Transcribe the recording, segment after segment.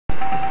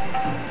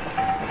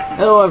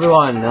Hello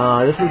everyone,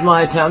 this is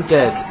my attempt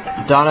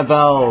at Donna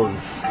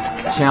Bellz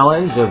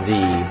challenge of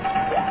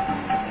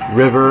the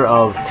river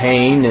of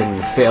pain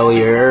and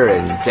failure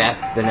and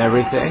death and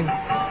everything.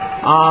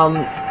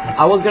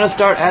 I was gonna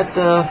start at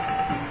the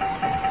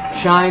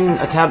shine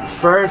attempt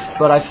first,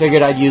 but I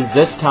figured I'd use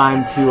this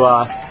time to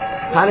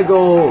kind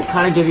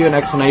of give you an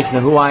explanation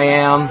of who I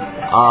am,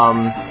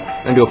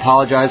 and to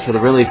apologize for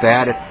the really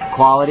bad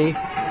quality.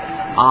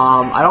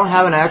 I don't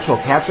have an actual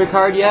capture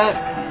card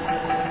yet.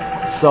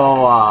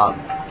 So,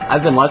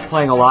 I've been Let's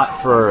Playing a lot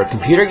for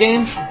computer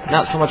games,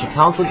 not so much a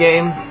console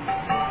game.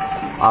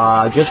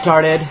 Just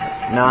started,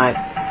 not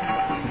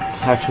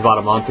actually about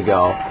a month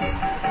ago.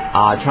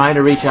 Trying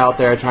to reach out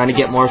there, trying to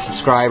get more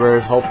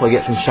subscribers, hopefully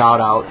get some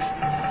shout-outs.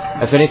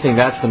 If anything,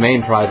 that's the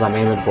main prize I'm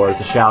aiming for, is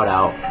a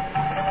shout-out.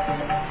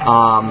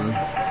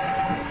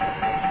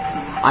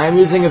 I am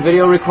using a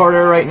video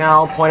recorder right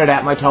now, pointed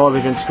at my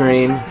television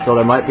screen, so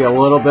there might be a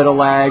little bit of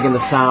lag in the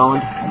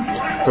sound.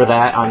 For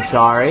that, I'm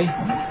sorry.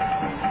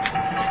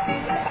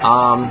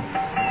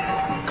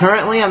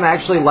 Currently I'm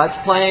actually Let's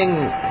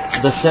Playing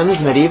The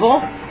Sims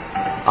Medieval,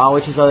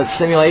 which is a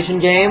simulation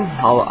game.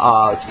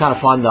 It's kind of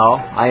fun though.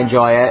 I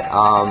enjoy it.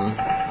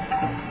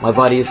 My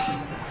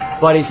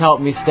buddies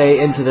helped me stay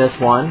into this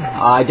one.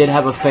 I did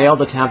have a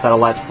failed attempt at a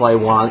Let's Play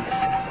once.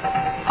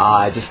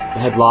 I just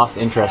had lost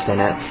interest in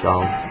it,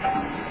 so.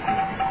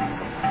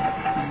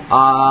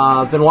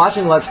 I've been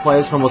watching Let's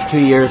Plays for almost 2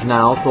 years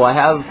now, so I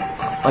have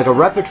like a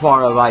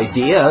repertoire of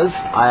ideas.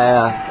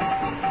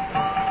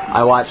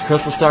 I watch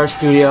Crystal Star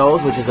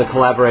Studios, which is a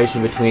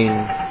collaboration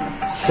between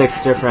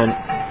 6 different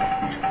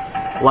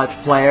Let's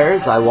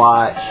Players. I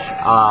watch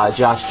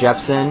Josh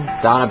Jepson,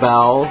 Donna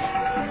Bellz.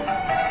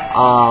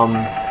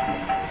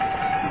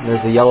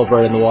 There's a yellow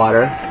bird in the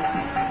water.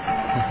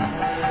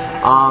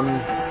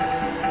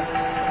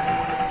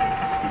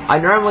 I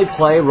normally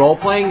play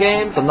role-playing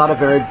games. I'm not a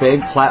very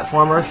big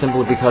platformer,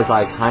 simply because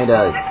I kind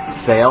of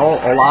fail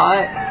a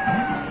lot.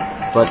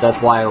 But that's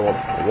why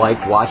I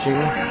like watching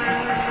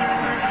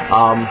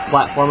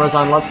platformers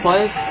on Let's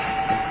Plays.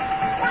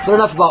 So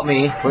enough about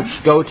me. Let's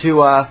go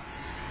to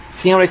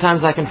see how many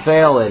times I can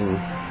fail in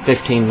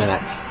 15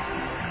 minutes.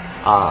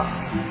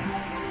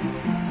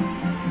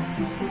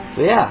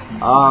 So yeah,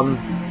 I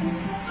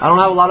don't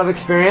have a lot of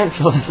experience,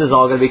 so this is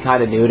all going to be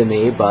kind of new to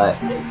me, but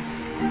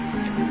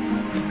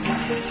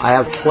I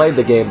have played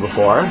the game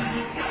before.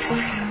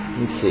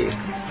 Let's see.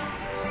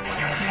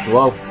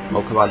 Whoa.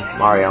 Oh, come on.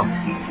 Mario.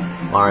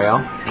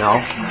 Mario.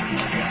 No.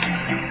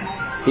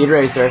 Speed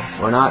Racer.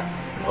 We're not.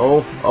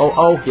 Oh,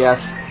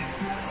 yes.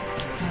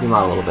 Zoom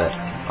out a little bit.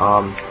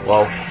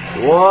 Whoa.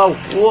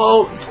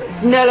 Whoa.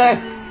 Nelly!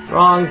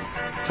 Wrong.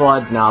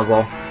 Flood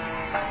nozzle.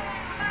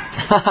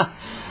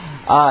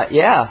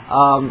 Yeah.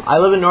 I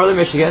live in northern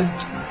Michigan.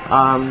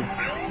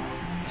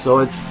 So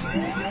it's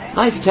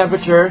nice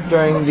temperature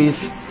during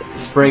these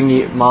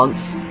spring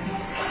months.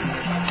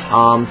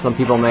 Some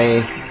people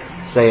may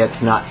say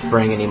it's not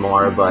spring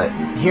anymore, but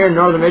here in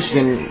northern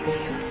Michigan,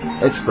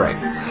 it's spring.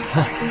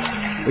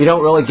 We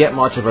don't really get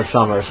much of a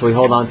summer, so we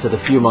hold on to the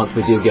few months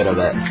we do get of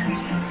it.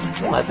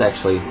 Well, that's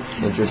actually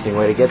an interesting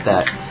way to get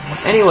that.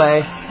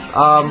 Anyway,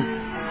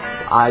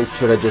 I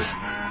should have just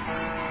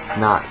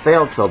not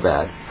failed so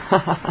bad.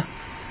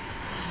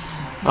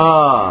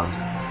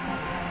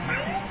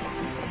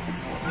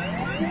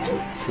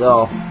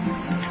 So,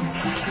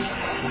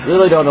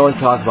 really don't know what to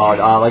talk about.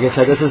 Like I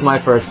said, this is my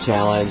first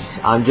challenge.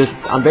 I'm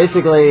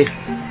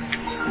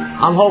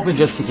hoping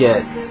just to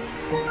get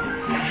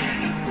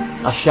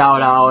a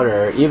shout out,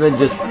 or even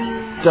just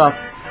a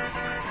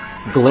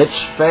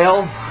glitch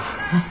fail.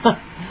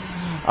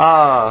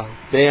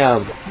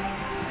 Damn.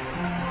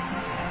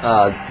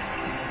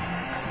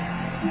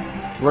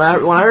 When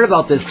I heard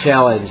about this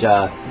challenge,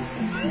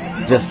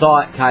 the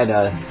thought kind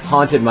of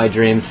haunted my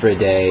dreams for a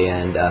day,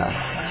 and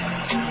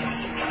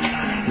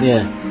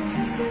yeah.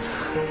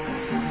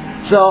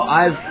 So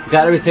I've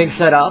got everything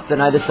set up,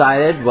 and I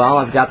decided, well,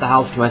 I've got the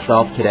house to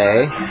myself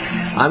today.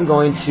 I'm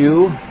going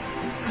to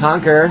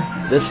conquer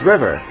this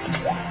river,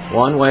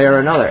 one way or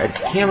another.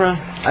 Camera,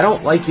 I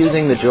don't like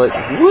using the joy.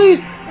 Whee!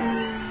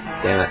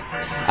 Damn it!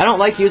 I don't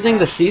like using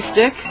the C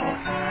stick.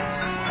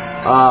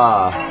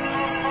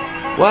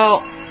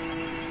 Well,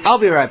 I'll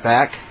be right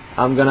back.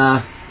 I'm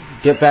gonna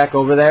get back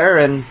over there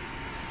and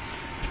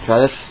try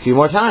this a few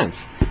more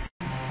times.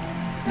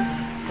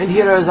 And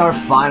here is our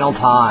final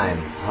time.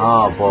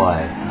 Oh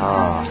boy.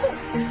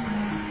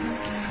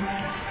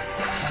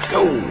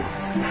 Go!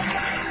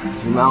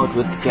 Zoom out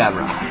with the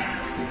camera.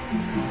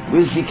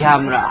 With the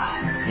camera.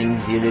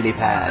 Things the lily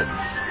pads.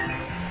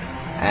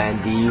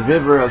 And the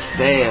river of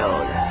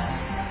failed.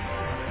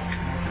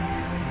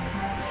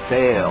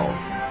 Fail.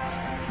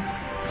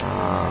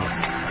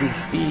 Free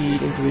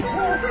speed into it.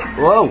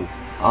 Whoa!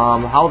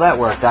 How that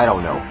worked, I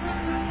don't know.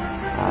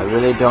 I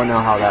really don't know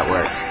how that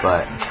worked,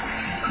 but...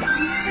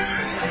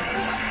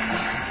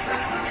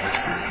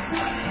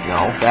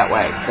 No, that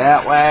way.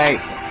 That way!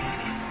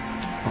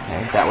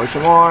 Okay, that way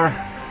some more.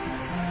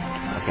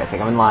 Okay, I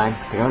think I'm in line.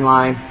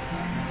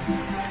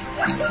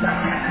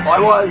 Oh, I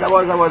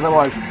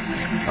was.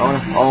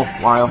 Oh,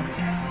 Mario.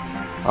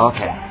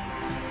 Okay.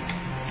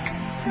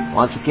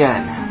 Once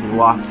again, we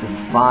walk the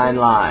fine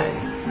line.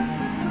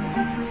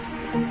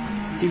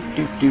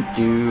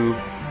 Do.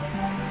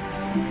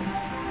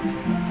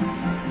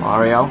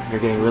 Mario, you're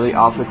getting really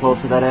awfully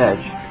close to that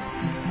edge.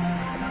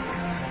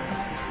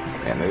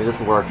 Yeah, maybe this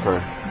will work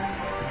for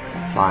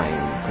fine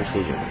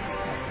precision.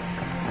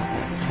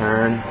 Okay,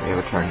 turn. We have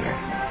a turn here.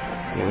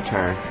 We have a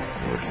turn. We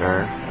have a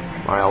turn.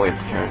 Mario, we have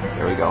to turn.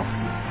 There we go.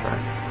 Turn.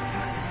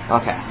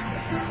 Okay.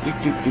 Do.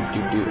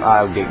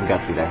 I'm getting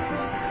gutsy there.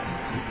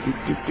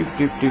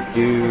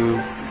 Do.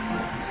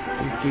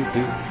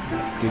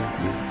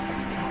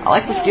 I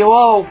like the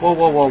skill.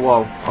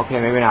 Whoa. Okay,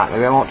 maybe not.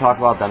 Maybe I won't talk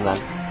about them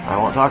then. I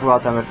won't talk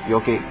about them if you'll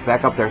get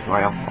back up there,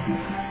 Mario.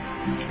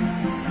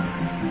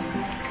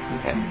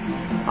 Okay.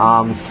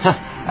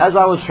 As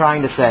I was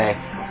trying to say,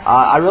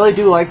 I really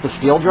do like the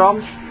steel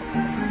drums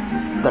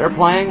that are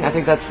playing. I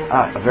think that's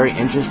a very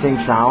interesting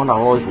sound. I've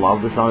always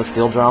loved the sound of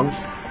steel drums.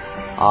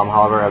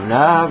 However, I've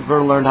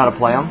never learned how to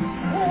play them.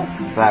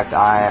 In fact,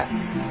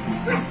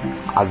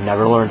 I've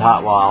never learned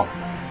how. Well,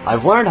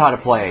 I've learned how to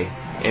play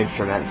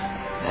instruments,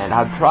 and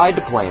I've tried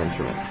to play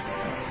instruments,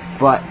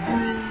 but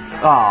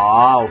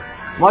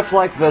much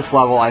like this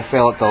level, I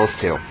fail at those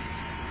two.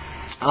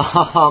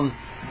 I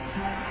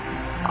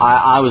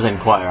was in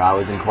choir. I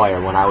was in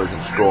choir when I was in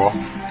school.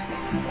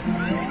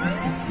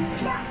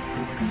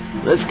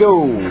 Let's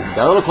go!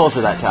 Got a little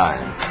closer that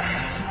time.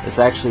 This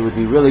actually would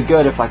be really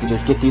good if I could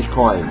just get these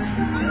coins.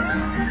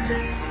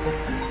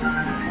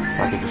 If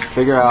I could just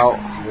figure out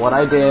what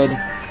I did to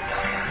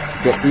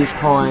get these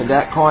coins,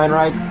 that coin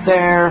right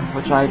there,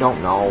 which I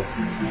don't know.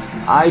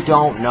 I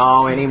don't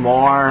know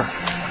anymore.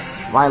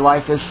 My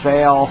life is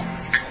fail.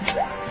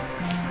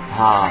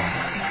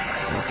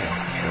 Okay,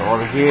 go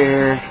over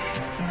here.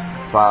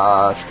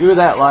 If screw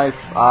that life,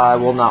 I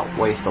will not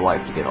waste a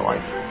life to get a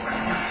life.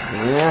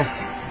 Yeah.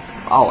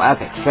 Oh,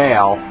 epic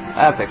fail.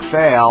 Epic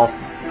fail.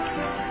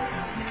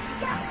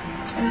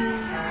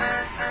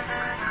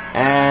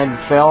 And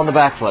fail on the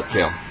backflip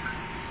too.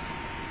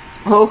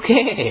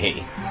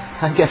 Okay.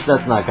 I guess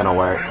that's not gonna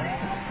work.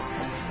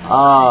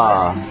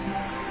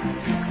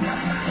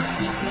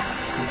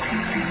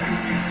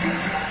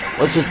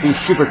 Let's just be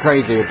super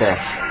crazy with this.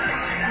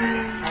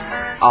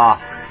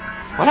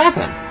 What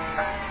happened?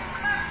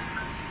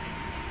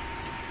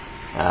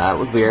 It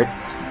was weird.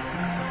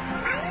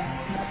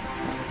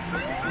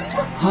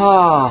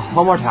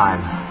 One more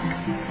time.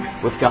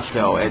 With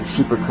gusto and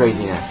super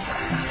craziness.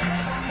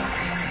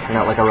 Turn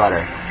out like a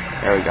rudder.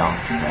 There we go.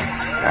 Okay.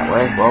 That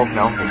way. Whoa,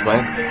 no, this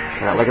way.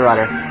 Turn out like a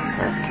rudder.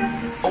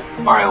 Oh,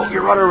 Mario,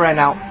 your rudder ran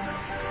out.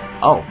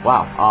 Oh,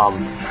 wow.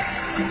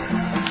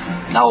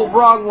 No,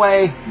 wrong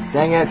way.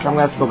 Dang it, I'm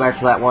gonna have to go back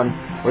for that one,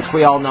 which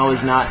we all know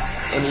is not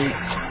any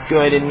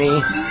good in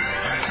me.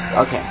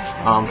 Okay,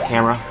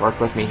 camera, work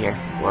with me here.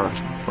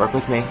 Work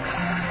with me.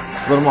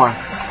 Just a little more.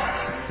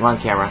 Come on,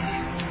 camera.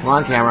 Come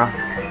on, camera.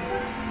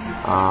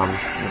 A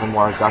little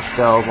more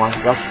gusto, more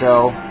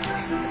gusto.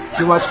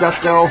 Too much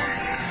gusto.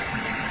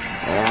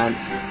 And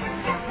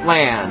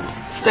land.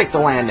 Stick the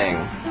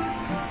landing.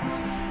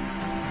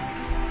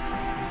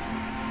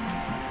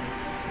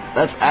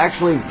 That's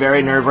actually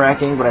very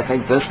nerve-wracking, but I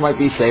think this might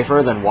be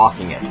safer than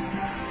walking it.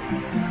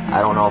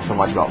 I don't know so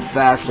much about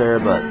faster,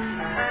 but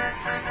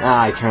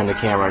I turned the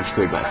camera and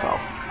screwed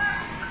myself.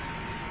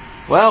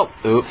 Well,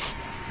 oops.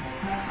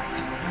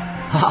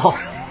 Well,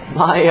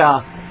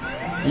 my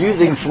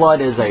using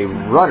flood as a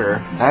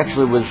rudder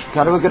actually was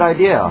kind of a good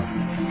idea.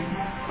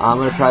 I'm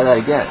gonna try that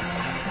again.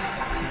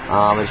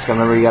 Just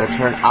remember you gotta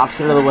turn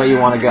opposite of the way you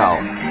want to go.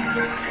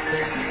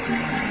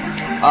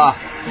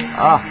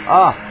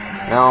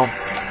 No.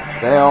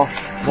 Fail.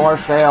 More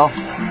fail.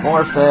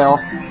 More fail.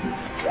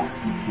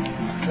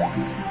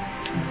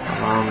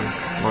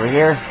 Over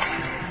here.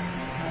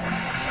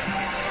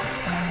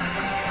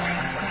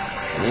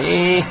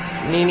 Nee.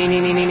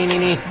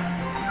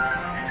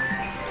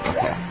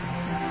 Okay.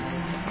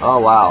 Oh,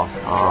 wow.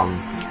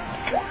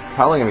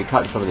 Probably gonna be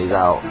cutting some of these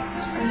out.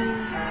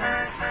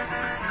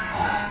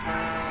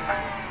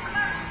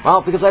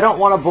 Well, because I don't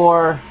want to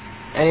bore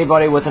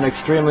anybody with an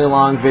extremely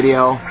long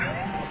video,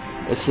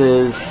 this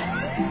is...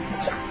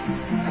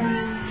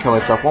 Kill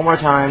myself one more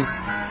time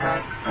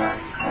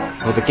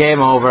with a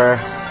game over.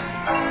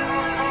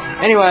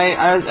 Anyway,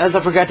 as I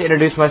forgot to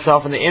introduce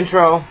myself in the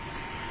intro,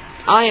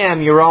 I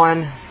am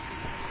Euroan.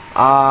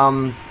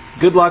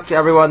 Good luck to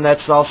everyone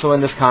that's also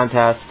in this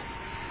contest.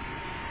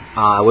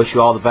 I wish you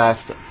all the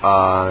best,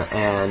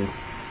 and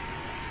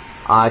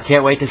I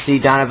can't wait to see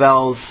Donna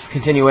Bell's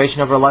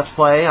continuation of her Let's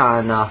Play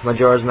on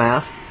Majora's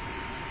Mask.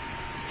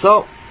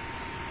 So,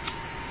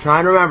 try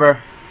and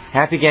remember,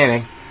 happy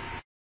gaming.